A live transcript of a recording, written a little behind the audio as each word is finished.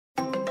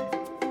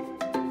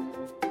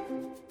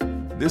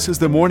This is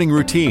the Morning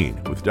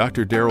Routine with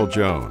Dr. Darrell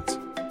Jones.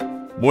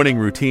 Morning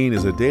Routine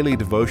is a daily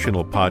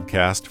devotional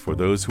podcast for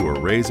those who are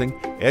raising,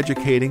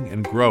 educating,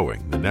 and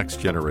growing the next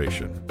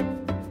generation.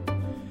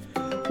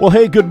 Well,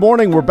 hey, good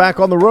morning. We're back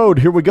on the road.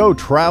 Here we go,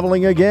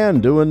 traveling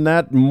again, doing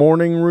that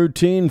morning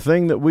routine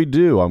thing that we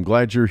do. I'm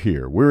glad you're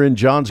here. We're in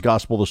John's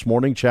Gospel this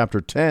morning,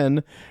 chapter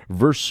 10,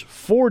 verse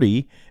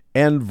 40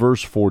 and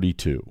verse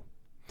 42.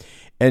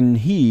 And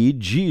he,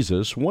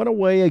 Jesus, went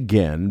away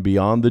again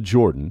beyond the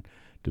Jordan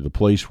to the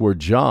place where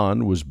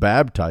John was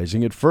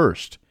baptizing at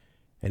first,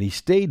 and he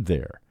stayed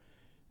there,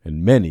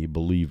 and many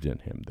believed in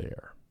him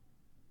there.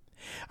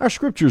 Our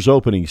scripture's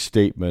opening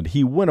statement,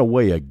 he went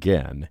away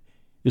again,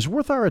 is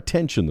worth our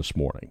attention this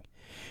morning.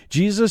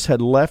 Jesus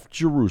had left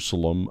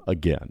Jerusalem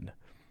again,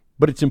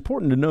 but it's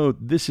important to note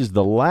this is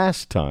the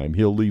last time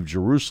he'll leave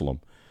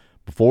Jerusalem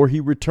before he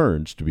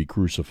returns to be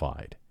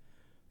crucified.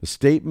 The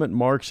statement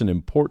marks an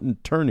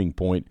important turning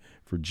point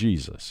for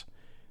Jesus,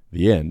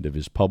 the end of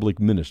his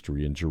public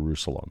ministry in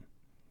Jerusalem.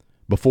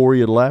 Before he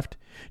had left,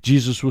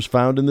 Jesus was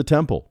found in the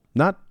temple,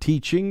 not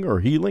teaching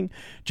or healing,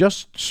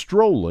 just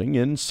strolling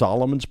in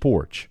Solomon's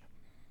porch.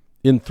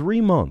 In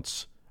 3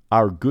 months,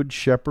 our good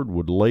shepherd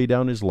would lay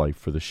down his life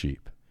for the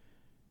sheep.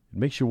 It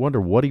makes you wonder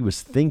what he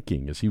was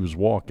thinking as he was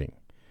walking.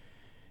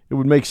 It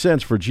would make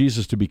sense for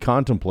Jesus to be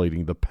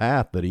contemplating the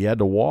path that he had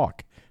to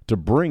walk to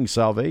bring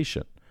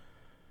salvation.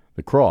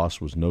 The cross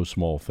was no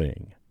small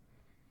thing.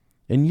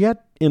 And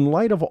yet, in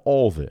light of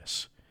all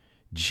this,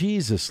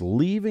 Jesus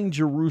leaving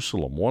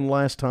Jerusalem one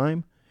last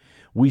time,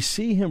 we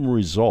see him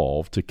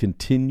resolve to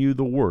continue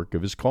the work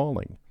of his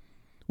calling.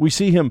 We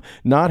see him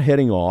not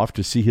heading off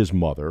to see his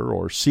mother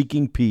or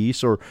seeking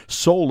peace or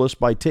solace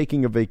by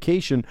taking a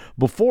vacation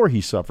before he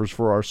suffers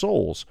for our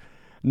souls.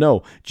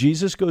 No,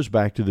 Jesus goes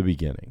back to the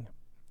beginning.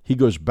 He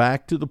goes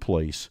back to the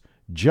place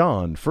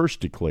John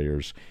first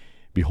declares,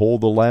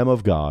 "Behold the Lamb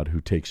of God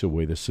who takes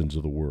away the sins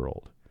of the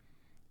world."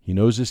 He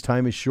knows his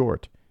time is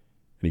short,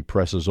 and he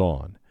presses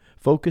on,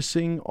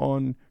 focusing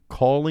on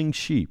calling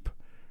sheep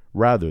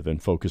rather than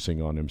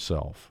focusing on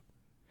himself.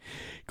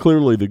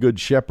 Clearly, the Good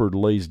Shepherd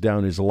lays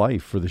down his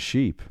life for the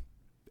sheep.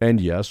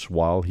 And yes,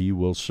 while he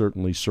will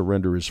certainly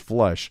surrender his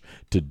flesh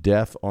to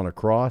death on a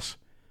cross,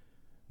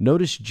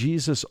 notice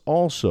Jesus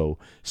also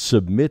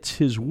submits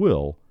his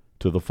will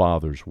to the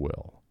Father's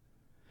will.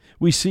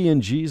 We see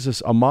in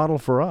Jesus a model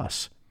for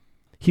us.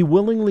 He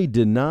willingly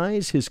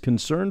denies his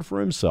concern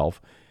for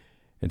himself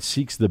and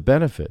seeks the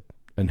benefit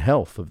and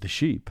health of the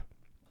sheep.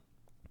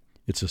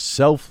 It's a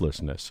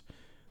selflessness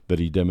that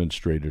he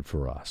demonstrated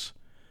for us,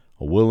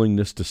 a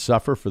willingness to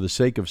suffer for the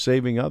sake of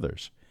saving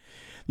others.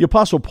 The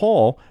Apostle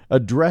Paul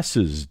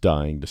addresses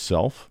dying to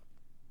self,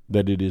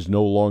 that it is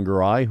no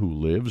longer I who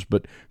lives,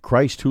 but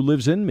Christ who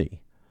lives in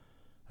me.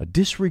 A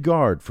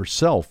disregard for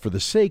self for the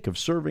sake of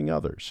serving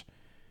others.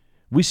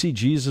 We see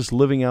Jesus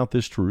living out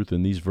this truth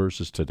in these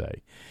verses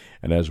today.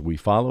 And as we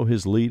follow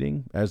his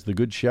leading as the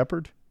Good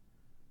Shepherd,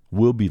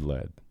 we'll be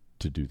led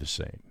to do the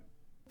same.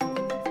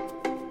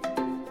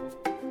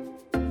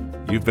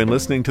 You've been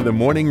listening to the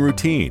Morning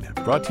Routine,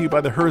 brought to you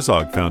by the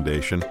Herzog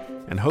Foundation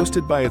and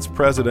hosted by its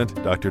president,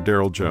 Dr.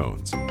 Darrell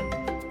Jones.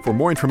 For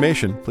more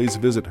information, please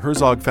visit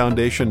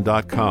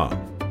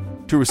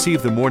herzogfoundation.com. To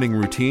receive the Morning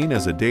Routine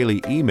as a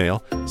daily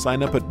email,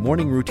 sign up at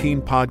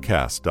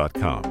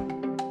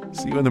morningroutinepodcast.com.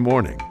 See you in the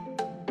morning.